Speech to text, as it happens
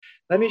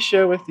Let me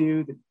share with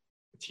you the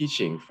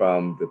teaching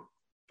from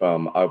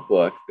our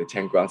book, The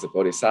 10 Grounds of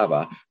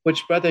Bodhisattva,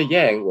 which Brother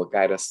Yang will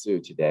guide us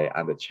through today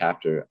on the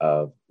chapter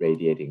of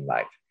radiating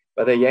light.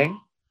 Brother Yang?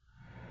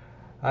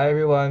 Hi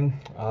everyone.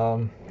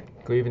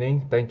 Good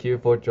evening. Thank you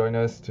for joining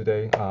us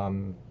today.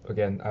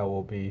 Again, I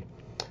will be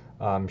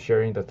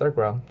sharing the third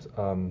ground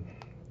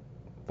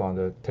from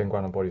the Ten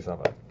Ground of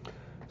Bodhisattva.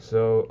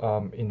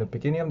 So in the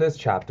beginning of this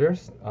chapter,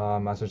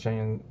 Master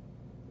Cheng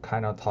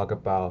kind of talk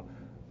about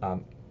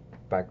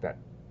back that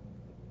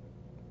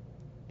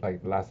like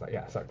last slide.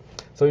 Yeah, sorry.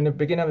 So in the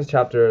beginning of this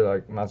chapter,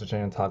 like Master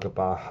Cheng talk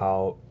about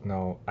how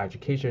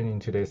education in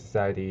today's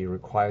society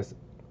requires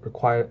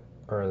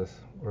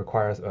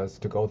requires us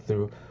to go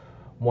through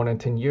more than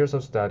 10 years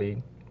of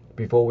study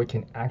before we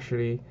can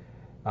actually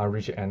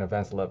reach an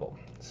advanced level.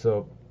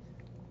 So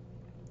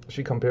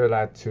she compared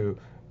that to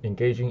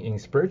engaging in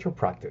spiritual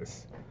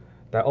practice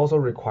that also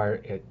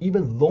require an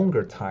even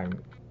longer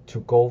time to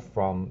go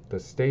from the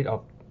state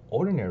of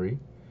ordinary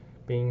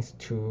beings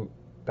to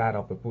that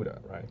of the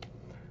Buddha, right?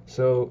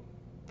 So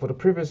for the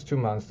previous 2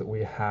 months,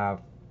 we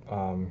have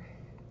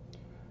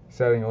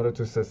said in order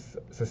to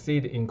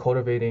succeed in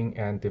cultivating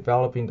and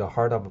developing the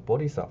heart of a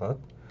bodhisattva,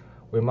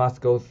 we must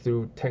go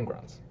through 10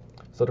 grounds.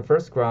 So the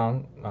first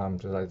ground,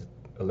 just like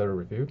a little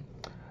review,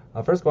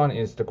 first ground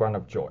is the ground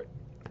of joy,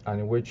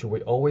 in which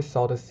we always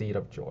sow the seed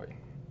of joy.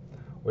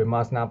 We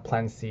must not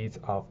plant seeds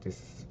of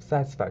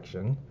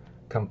dissatisfaction,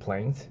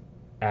 complaint,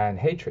 and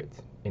hatred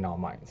in our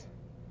minds.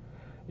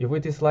 If we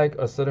dislike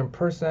a certain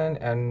person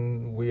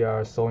and we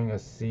are sowing a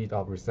seed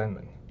of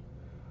resentment,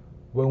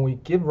 when we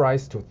give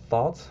rise to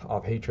thoughts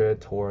of hatred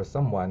towards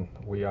someone,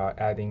 we are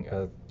adding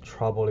a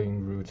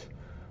troubling root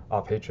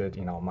of hatred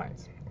in our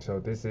minds. So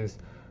this is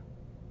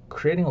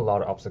creating a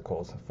lot of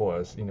obstacles for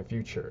us in the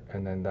future,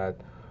 and then that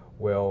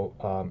will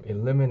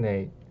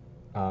eliminate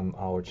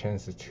our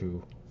chances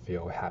to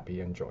feel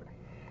happy and joy.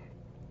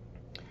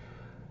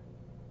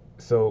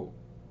 So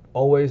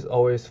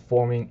always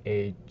forming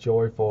a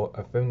joyful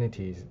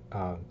affinities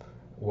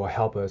will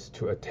help us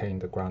to attain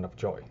the ground of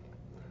joy.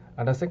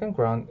 And the second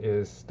ground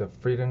is the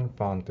freedom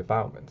from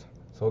defilement.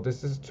 So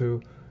this is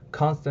to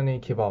constantly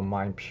keep our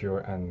mind pure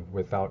and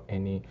without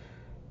any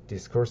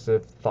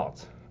discursive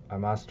thoughts. Our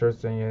Master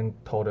Zhen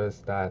told us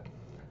that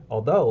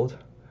although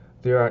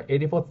there are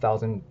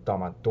 84,000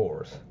 Dharma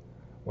doors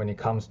when it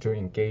comes to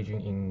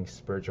engaging in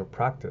spiritual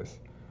practice,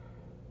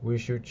 we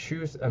should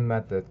choose a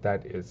method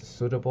that is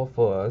suitable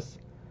for us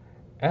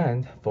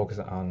and focus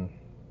on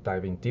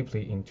diving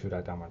deeply into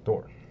that Dharma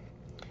door.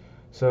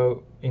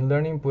 So in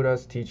learning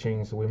Buddha's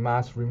teachings, we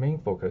must remain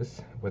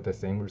focused with the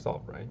same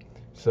result, right?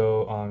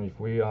 So if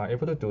we are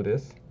able to do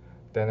this,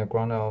 then the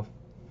ground of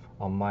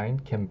our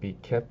mind can be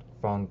kept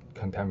from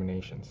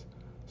contaminations.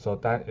 So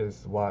that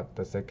is what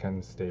the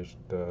second stage,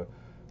 the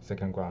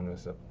second ground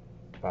is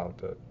about,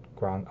 the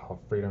ground of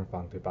freedom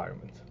from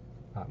defilement.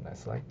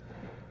 Next slide.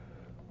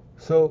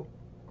 So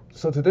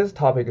today's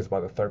topic is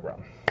about the third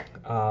ground,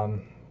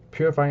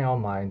 purifying our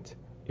mind,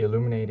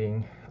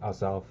 illuminating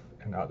ourselves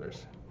and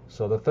others.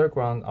 So the third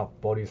ground of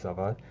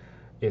Bodhisattva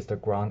is the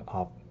ground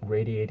of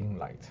radiating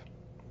light.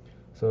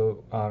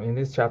 So in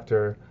this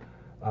chapter,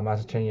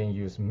 Master Cheng Yen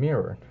used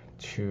mirror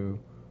to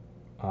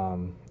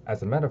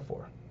as a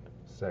metaphor.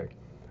 Say,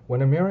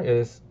 when a mirror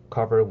is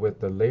covered with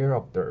the layer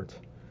of dirt,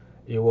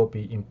 it will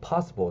be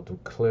impossible to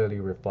clearly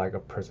reflect a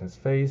person's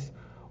face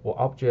or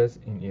objects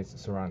in its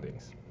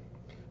surroundings.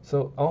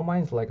 So our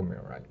mind is like a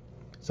mirror, right?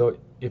 So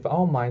if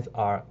our minds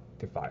are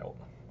defiled,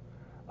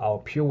 our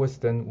pure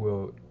wisdom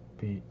will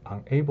be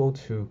unable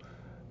to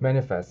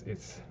manifest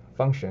its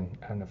function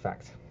and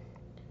effect.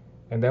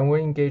 And then we're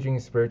engaging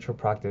in spiritual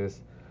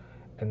practice,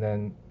 and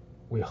then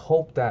we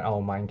hope that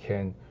our mind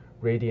can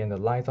radiate the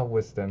light of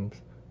wisdom,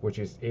 which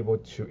is able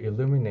to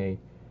illuminate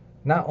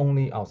not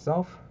only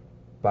ourselves,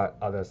 but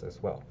others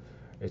as well.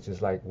 It's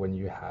just like when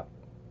you have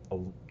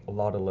a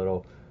lot of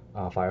little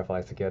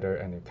fireflies together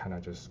and it kind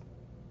of just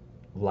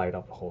light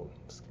up the whole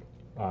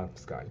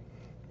sky.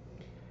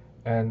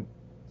 And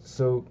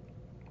so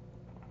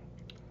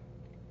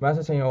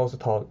Master Cheng also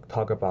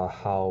talk about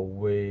how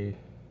we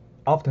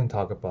often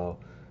talk about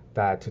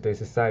that today's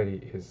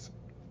society is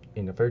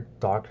in a very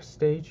dark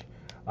stage,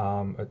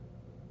 a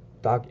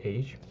dark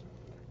age.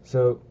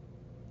 So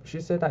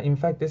she said that in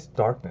fact this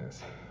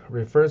darkness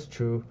refers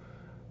to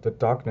the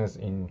darkness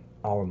in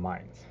our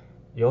minds.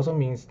 It also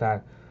means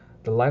that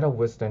the light of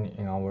wisdom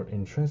in our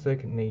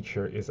intrinsic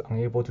nature is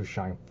unable to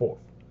shine forth.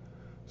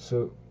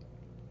 So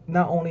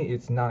not only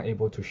it's not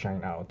able to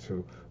shine out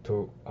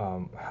to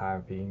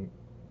having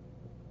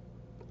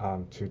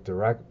to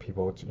direct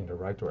people in the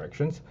right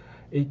directions,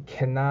 it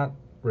cannot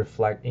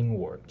reflect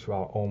inward to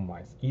our own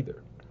minds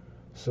either.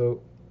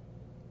 So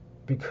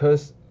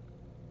because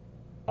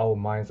our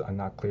minds are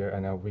not clear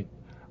and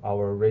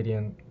our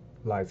radiant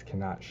lights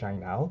cannot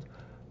shine out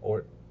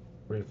or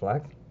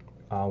reflect,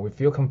 we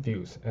feel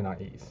confused and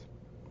unease.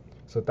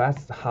 So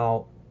that's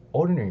how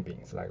ordinary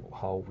beings, like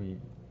how we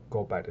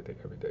go by the day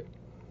every day.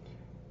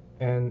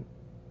 And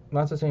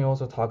Master Cheng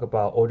also talk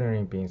about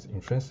ordinary beings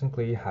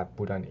intrinsically have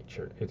Buddha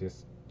nature. It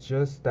is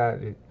just that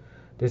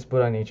this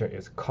Buddha nature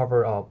is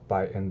covered up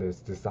by endless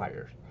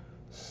desire,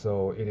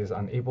 so it is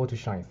unable to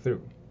shine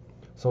through.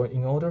 So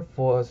in order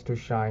for us to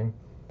shine,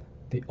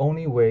 the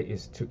only way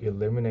is to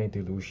eliminate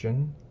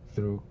delusion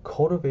through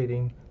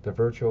cultivating the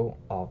virtue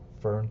of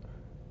firm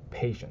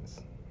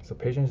patience. So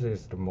patience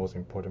is the most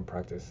important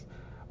practice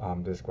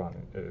this ground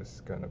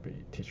is going to be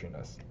teaching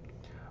us.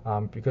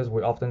 Because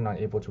we're often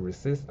not able to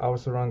resist our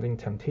surrounding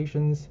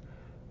temptations,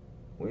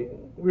 we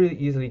really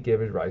easily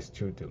give it rise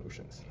to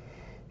delusions.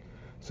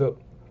 So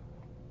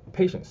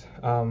patience.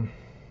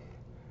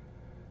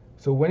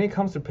 So when it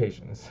comes to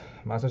patience,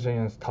 Master Cheng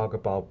Yen talk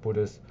about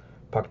Buddhist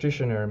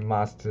practitioner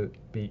must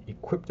be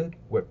equipped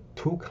with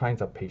two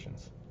kinds of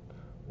patience.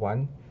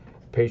 One,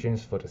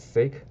 patience for the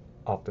sake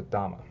of the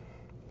Dharma,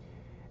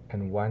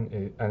 and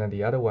then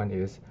the other one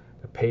is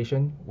the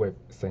patience with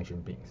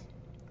sentient beings.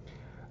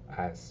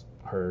 As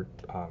her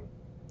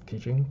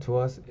teaching to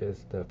us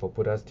is for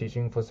Buddha's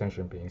teaching for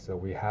sentient beings, so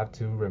we have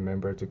to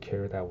remember to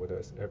carry that with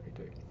us every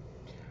day.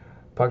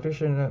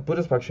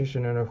 Buddhist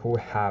practitioners who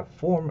have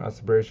formed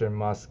aspiration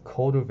must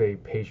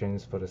cultivate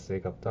patience for the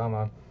sake of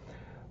Dharma,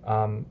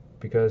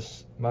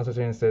 because Master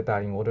Cheng said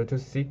that in order to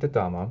seek the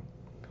Dharma,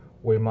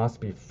 we must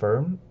be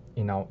firm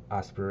in our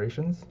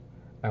aspirations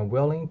and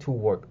willing to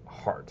work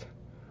hard.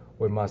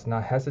 We must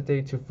not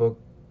hesitate to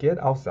forget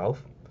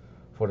ourselves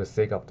for the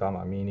sake of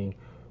Dharma, meaning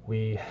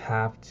we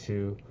have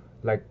to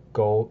let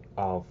go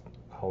of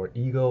our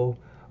ego,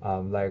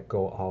 let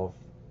go of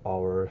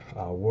our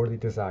worldly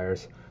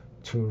desires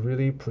to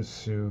really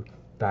pursue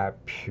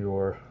that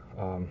pure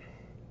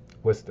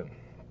wisdom.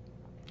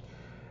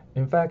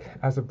 In fact,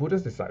 as a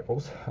Buddhist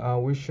disciples,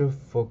 we should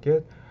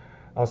forget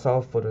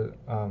ourselves for the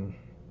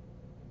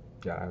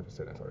I have to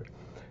say that, sorry.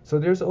 So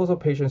there's also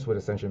patience with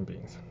the sentient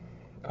beings.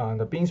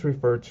 The beings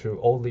refer to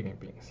all living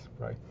beings,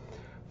 right?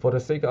 For the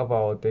sake of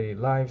our daily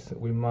lives,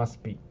 we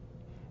must be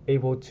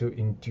able to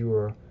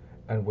endure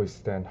and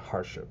withstand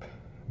hardship,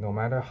 no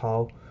matter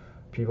how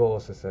people or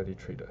society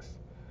treat us.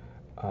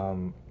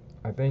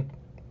 I think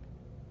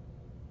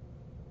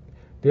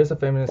there's a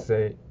famous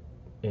say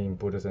in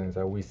Buddhism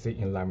that we seek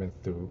enlightenment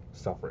through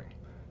suffering.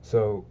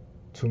 So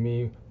to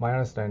me, my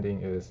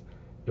understanding is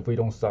if we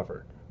don't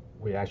suffer,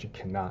 we actually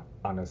cannot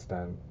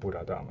understand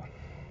Buddha Dharma.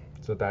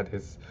 So that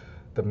is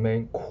the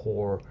main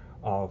core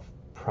of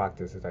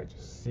practice, is that you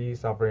see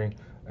suffering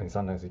and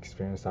sometimes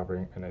experience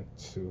suffering and then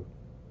to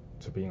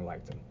be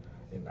enlightened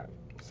in that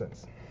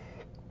sense.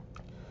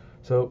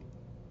 So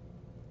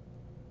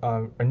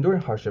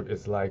enduring hardship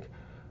is like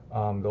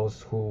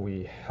those who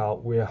we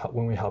help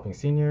when we're helping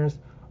seniors,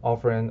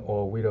 orphans,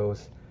 or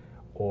widows,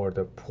 or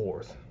the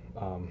poor,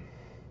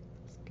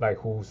 like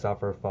who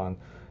suffer from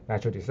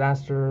natural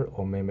disaster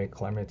or man-made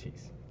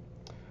calamities.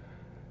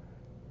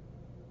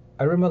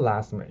 I remember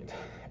last May,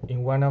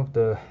 in one of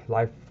the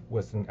Life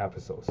Wisdom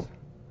episodes,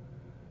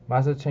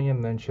 Master Cheng Yen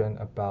mentioned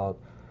about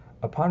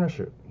a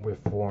partnership we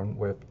formed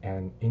with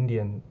an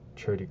Indian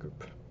charity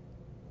group,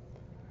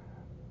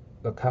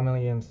 the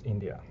Chameleons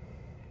India.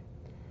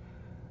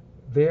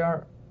 They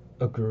are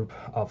a group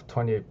of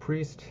 28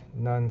 priests,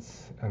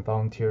 nuns, and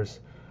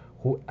volunteers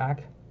who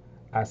act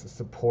as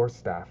support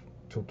staff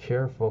to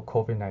care for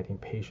COVID-19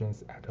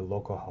 patients at the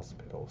local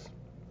hospitals,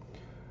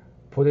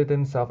 putting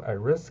themselves at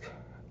risk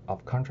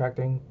of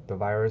contracting the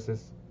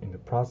viruses in the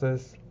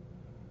process,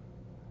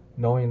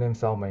 knowing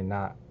themselves may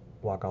not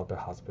walk out the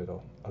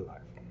hospital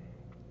alive.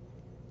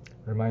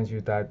 Reminds you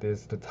that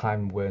this is the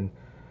time when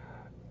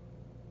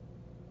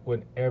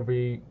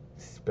every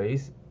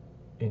space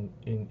in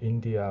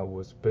India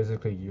was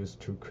basically used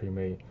to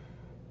cremate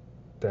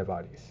dead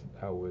bodies.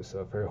 That was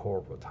a very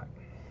horrible time.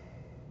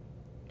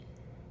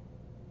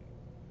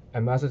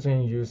 And Master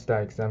Cheng used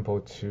that example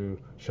to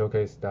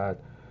showcase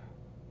that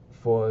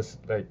for us,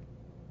 like,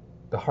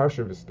 the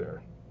hardship is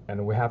there,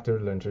 and we have to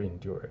learn to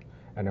endure it,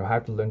 and we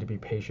have to learn to be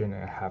patient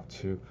and have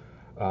to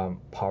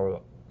power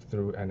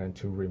through and then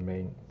to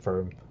remain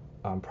firm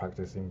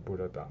practicing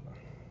Buddha Dharma.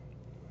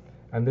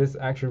 And this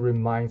actually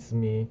reminds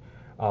me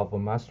of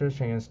Master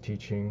Cheng Yen's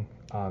teaching.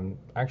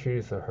 Actually,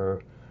 it's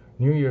her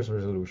New Year's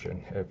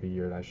resolution every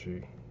year that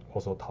she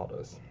also taught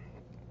us.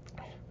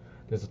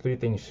 There's 3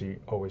 things she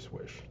always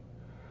wished.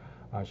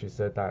 She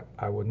said that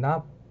I would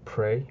not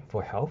pray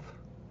for health.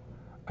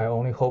 I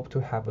only hope to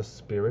have a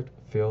spirit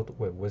filled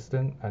with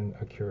wisdom and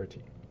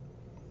acuity.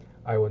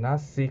 I will not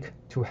seek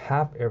to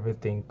have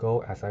everything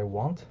go as I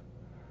want.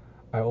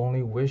 I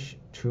only wish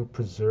to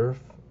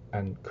preserve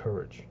and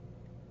courage.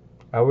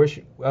 I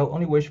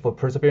only wish for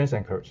perseverance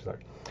and courage. Sorry.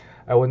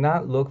 I will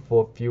not look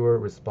for fewer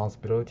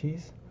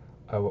responsibilities.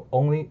 I will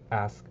only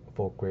ask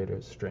for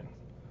greater strength.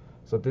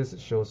 So this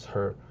shows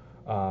her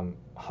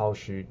how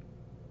she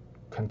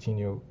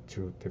continue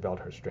to develop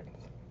her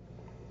strength.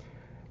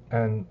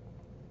 And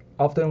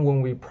often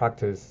when we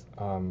practice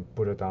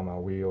Buddha Dharma,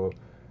 we will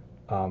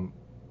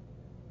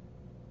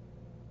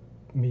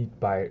meet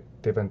by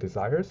different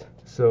desires.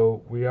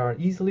 So we are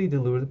easily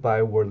deluded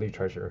by worldly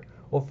treasure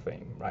or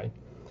fame, right?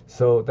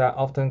 So that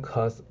often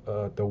causes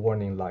the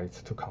warning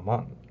lights to come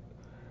on.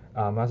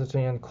 Master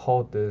Cheng Yen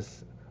called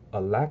this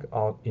a lack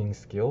of in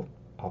skill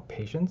of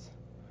patience.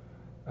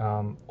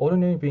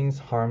 Ordinary beings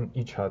harm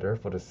each other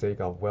for the sake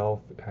of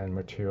wealth and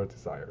material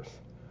desires.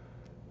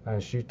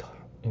 And she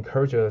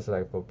encourages,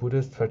 like for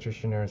Buddhist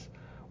practitioners,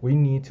 we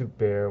need to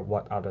bear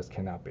what others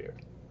cannot bear.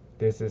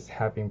 This is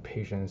having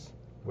patience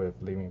with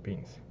living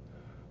beings.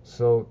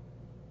 So,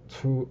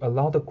 to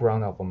allow the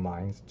ground of our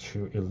minds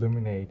to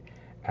illuminate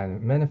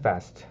and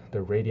manifest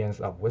the radiance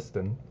of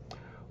wisdom,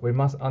 we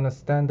must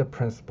understand the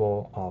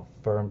principle of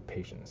firm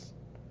patience.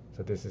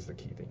 So, this is the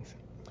key things.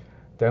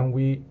 Then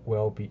we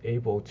will be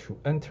able to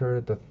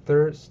enter the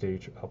third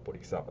stage of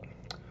Bodhisattva,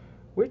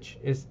 which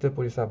is the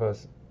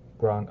Bodhisattva's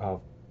ground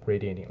of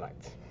radiating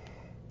light.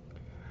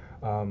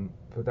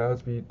 So that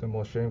would be the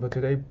most sharing for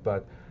today,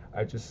 but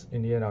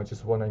in the end, I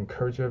just want to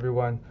encourage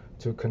everyone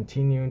to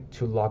continue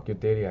to log your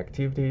daily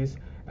activities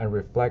and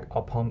reflect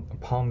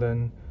upon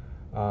them.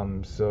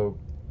 So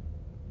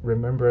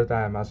remember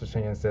that Master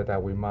Cheng Yen said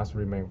that we must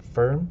remain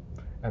firm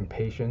and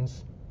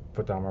patient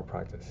for Dharma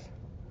practice.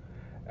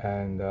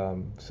 And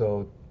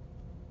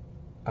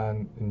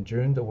in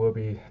June, we'll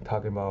be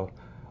talking about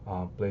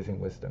blazing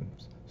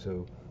wisdoms.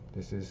 So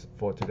this is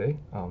for today.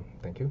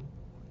 Thank you.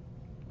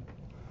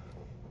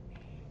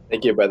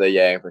 Thank you, Brother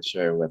Yang, for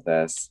sharing with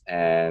us.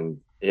 And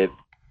it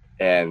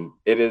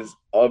is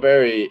all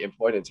very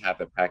important to have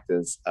the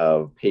practice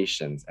of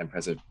patience and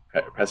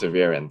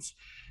perseverance,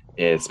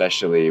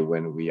 especially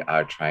when we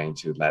are trying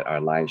to let our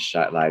light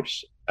shine,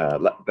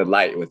 the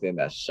light within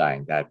us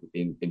shine, that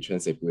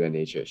intrinsic Buddha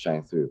nature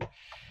shine through.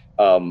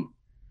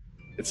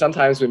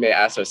 Sometimes we may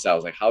ask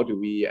ourselves, like, how do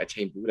we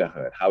attain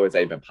Buddhahood? How is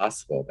that even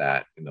possible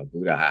that,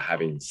 Buddha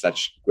having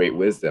such great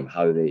wisdom,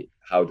 how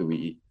do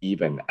we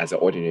even as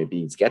ordinary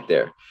beings get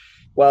there?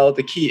 Well,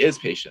 the key is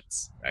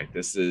patience, right?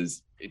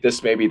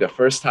 This may be the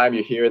first time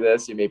you hear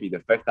this. It may be the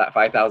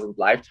 5,000th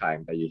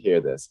lifetime that you hear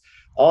this.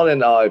 All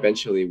in all,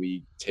 eventually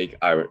we take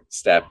our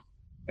step,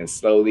 and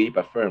slowly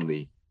but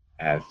firmly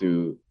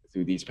through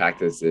these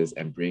practices,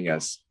 and bring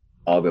us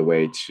all the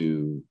way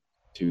to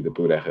the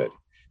Buddhahood.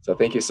 So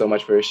thank you so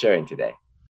much for sharing today.